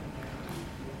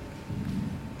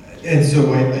 And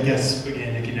so I guess,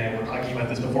 again, Nikki and I were talking about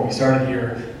this before we started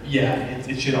here. Yeah,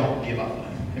 it should all be about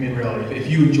fun. I mean, really, if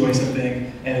you enjoy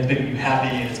something and it's making you happy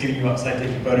and it's getting you outside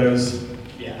taking photos,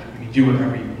 yeah, I mean, do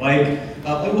whatever you like.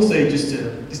 I will say, just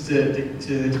to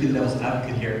be the devil's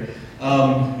advocate here,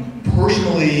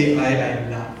 personally, I'm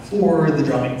not for the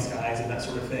dropping skies and that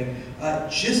sort of thing.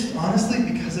 Just honestly,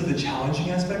 because of the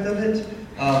challenging aspect of it.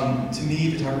 To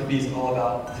me, photography is all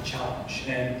about the challenge.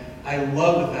 And I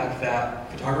love the fact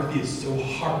that photography is so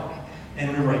hard. And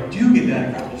whenever I do get that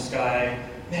incredible sky,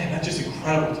 man, that's just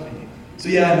incredible to me. So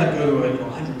yeah, I might go to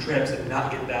 100 trips and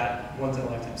not get that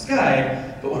once-in-a-lifetime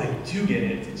sky, but when I do get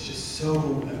it, it's just so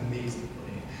amazing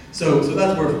for me. So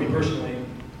that's where, for me personally,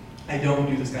 I don't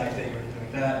do the sky thing or anything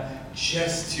like that,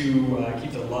 just to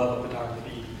keep the love of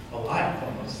photography alive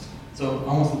almost. So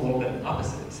almost a little bit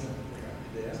opposite. So.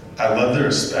 I love the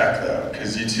respect though,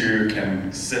 because you two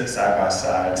can sit side by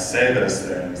side, say those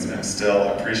things, and still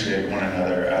appreciate one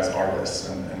another as artists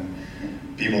and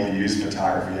people who use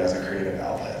photography as a creative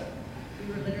outlet.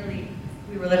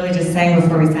 We were literally just saying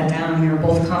before we sat down, we were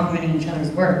both complimenting each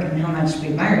other's work and how much we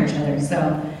admire each other.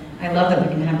 So I love that we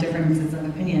can have differences of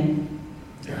opinion.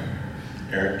 Yeah.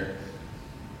 Eric?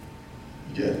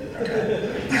 You good? Okay.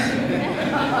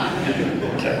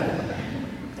 Okay.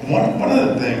 One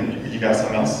other thing, you got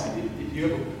something else? You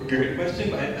have a great question,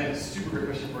 but I have a super great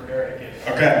question for Eric.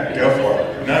 Okay, go for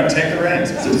it. No, take the reins.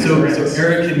 So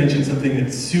Eric had mentioned something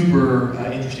that's super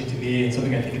interesting to me and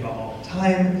something I think about all the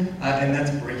time, and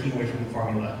that's breaking away from the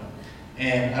formula.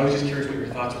 And I was just curious what your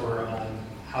thoughts were on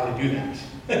how to do that.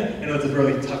 I know it's a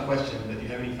really tough question, but do you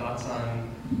have any thoughts on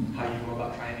how you go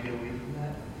about trying to get away from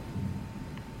that?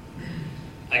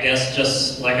 I guess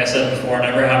just like I said before,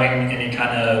 never having any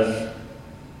kind of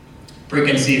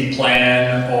preconceived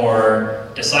plan or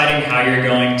deciding how you're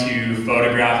going to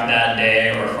photograph that day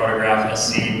or photograph a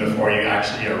scene before you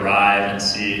actually arrive and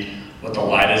see what the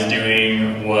light is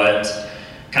doing, what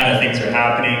kind of things are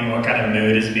happening, what kind of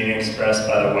mood is being expressed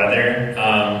by the weather.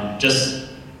 Just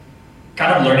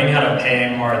kind of learning how to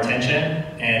pay more attention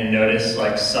and notice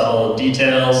like subtle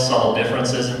details, subtle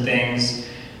differences in things,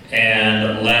 and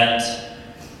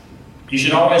you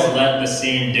should always let the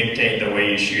scene dictate the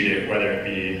way you shoot it, whether it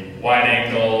be wide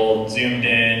angle, zoomed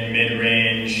in,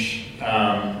 mid-range,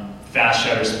 fast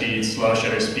shutter speed, slow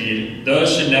shutter speed.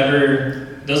 Those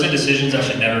are decisions that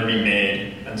should never be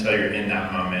made until you're in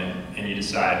that moment and you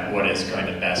decide what is going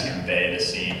to best convey the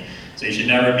scene. So you should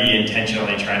never be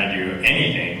intentionally trying to do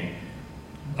anything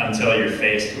until you're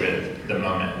faced with the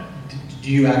moment. Do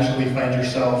you actually find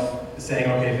yourself saying,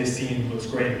 okay, this scene looks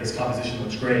great, this composition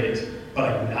looks great, but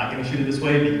I'm not going to shoot it this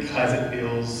way because it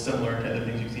feels similar to other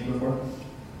things you've seen before?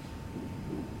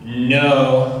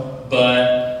 No,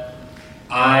 but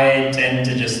I tend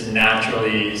to just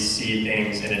naturally see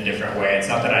things in a different way. It's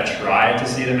not that I try to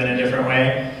see them in a different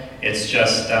way. It's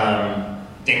just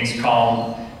things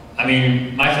calm. I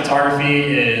mean, my photography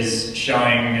is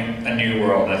showing a new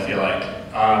world, I feel like.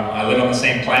 I live on the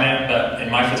same planet, but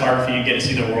in my photography, you get to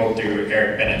see the world through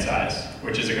Eric Bennett's eyes,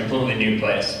 which is a completely new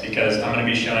place because I'm going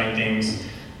to be showing things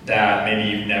that maybe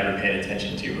you've never paid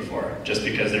attention to before, just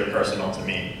because they're personal to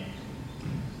me.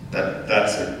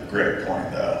 That's a great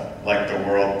point, though. Like the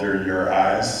world through your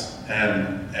eyes,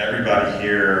 and everybody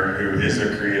here who is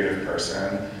a creative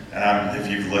person, and if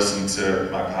you've listened to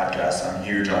my podcast, I'm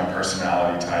huge on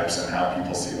personality types and how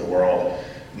people see the world.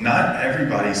 not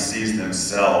everybody sees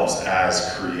themselves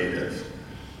as creative.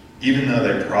 Even though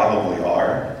they probably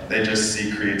are, they just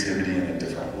see creativity in a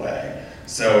different way.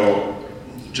 So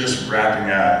just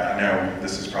wrapping up, I know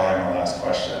this is probably my last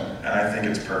question, and I think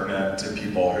it's pertinent to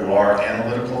people who are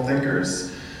analytical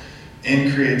thinkers.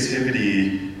 In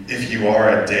creativity, if you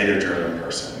are a data-driven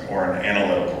person or an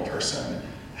analytical person,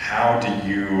 how do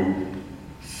you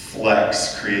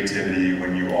flex creativity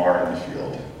when you are in the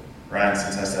field? Ryan,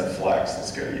 since I said flex,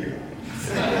 let's go to you.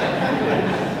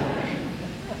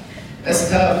 That's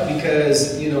tough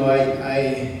because, in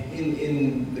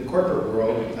the corporate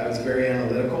world, I was very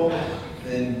analytical,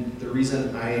 and the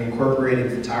reason I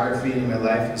incorporated photography into my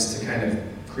life is to kind of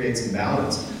create some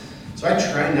balance. So I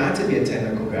try not to be a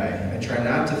technical guy. I try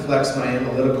not to flex my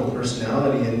analytical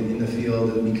personality in the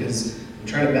field, and because I'm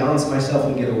trying to balance myself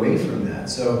and get away from that.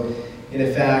 So, in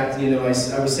fact,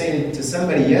 I was saying to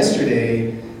somebody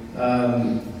yesterday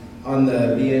on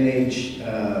the B&H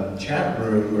chat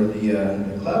room or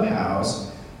the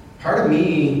clubhouse, part of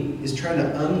me is trying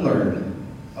to unlearn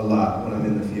a lot when I'm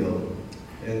in the field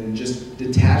and just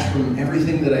detach from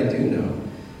everything that I do know,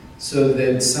 so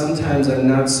that sometimes I'm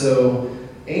not so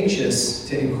anxious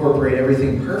to incorporate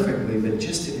everything perfectly, but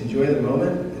just to enjoy the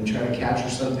moment and try to capture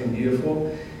something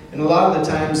beautiful. And a lot of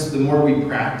the times, the more we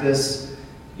practice,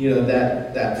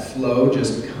 that flow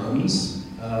just comes.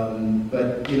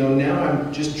 But now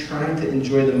I'm just trying to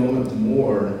enjoy the moment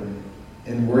more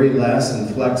and worry less and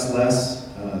flex less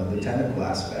the technical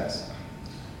aspects.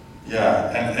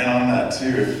 Yeah, and on that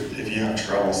too, if you have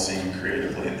trouble seeing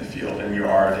creatively in the field and you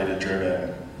are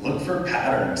data-driven, look for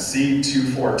patterns. See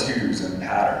 2-4-2s in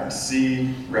patterns.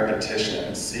 See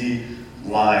repetition. See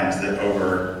lines that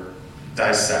over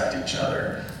dissect each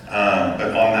other.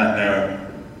 But on that note,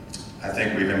 I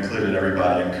think we've included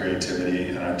everybody in creativity,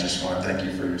 and I just want to thank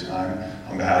you for your time.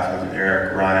 On behalf of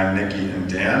Eric, Ryan, Nikki, and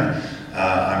Dan,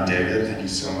 I'm David. Thank you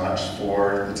so much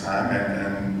for the time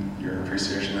and your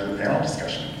appreciation of the panel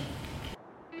discussion.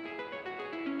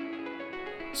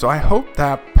 So I hope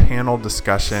that panel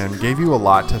discussion gave you a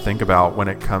lot to think about when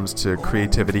it comes to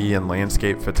creativity and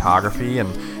landscape photography,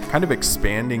 and kind of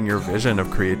expanding your vision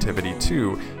of creativity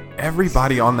too.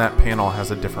 Everybody on that panel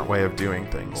has a different way of doing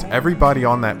things. Everybody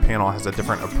on that panel has a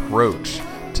different approach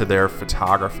to their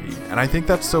photography. And I think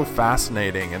that's so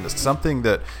fascinating, and it's something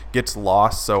that gets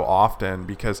lost so often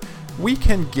because we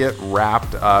can get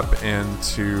wrapped up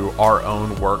into our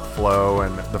own workflow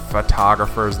and the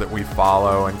photographers that we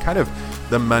follow and kind of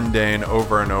the mundane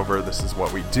over and over, this is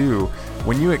what we do.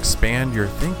 When you expand your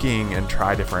thinking and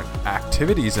try different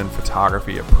activities in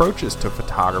photography, approaches to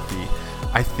photography,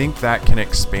 I think that can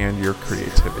expand your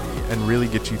creativity and really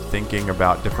get you thinking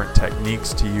about different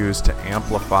techniques to use to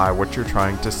amplify what you're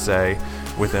trying to say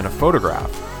within a photograph.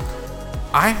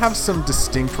 I have some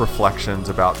distinct reflections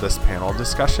about this panel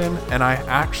discussion, and I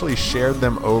actually shared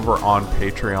them over on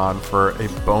Patreon for a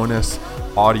bonus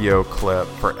audio clip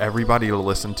for everybody to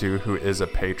listen to who is a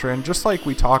patron, just like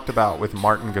we talked about with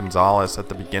Martin Gonzalez at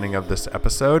the beginning of this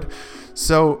episode.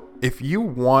 So if you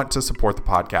want to support the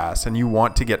podcast and you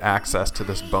want to get access to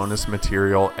this bonus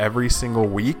material every single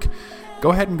week,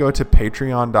 go ahead and go to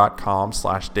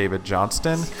patreon.com/David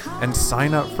Johnston and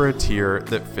sign up for a tier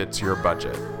that fits your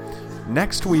budget.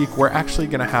 Next week, we're actually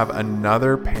going to have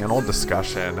another panel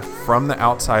discussion from the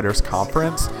Outsiders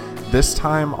Conference, this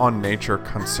time on nature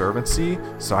conservancy,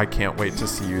 so I can't wait to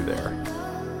see you there.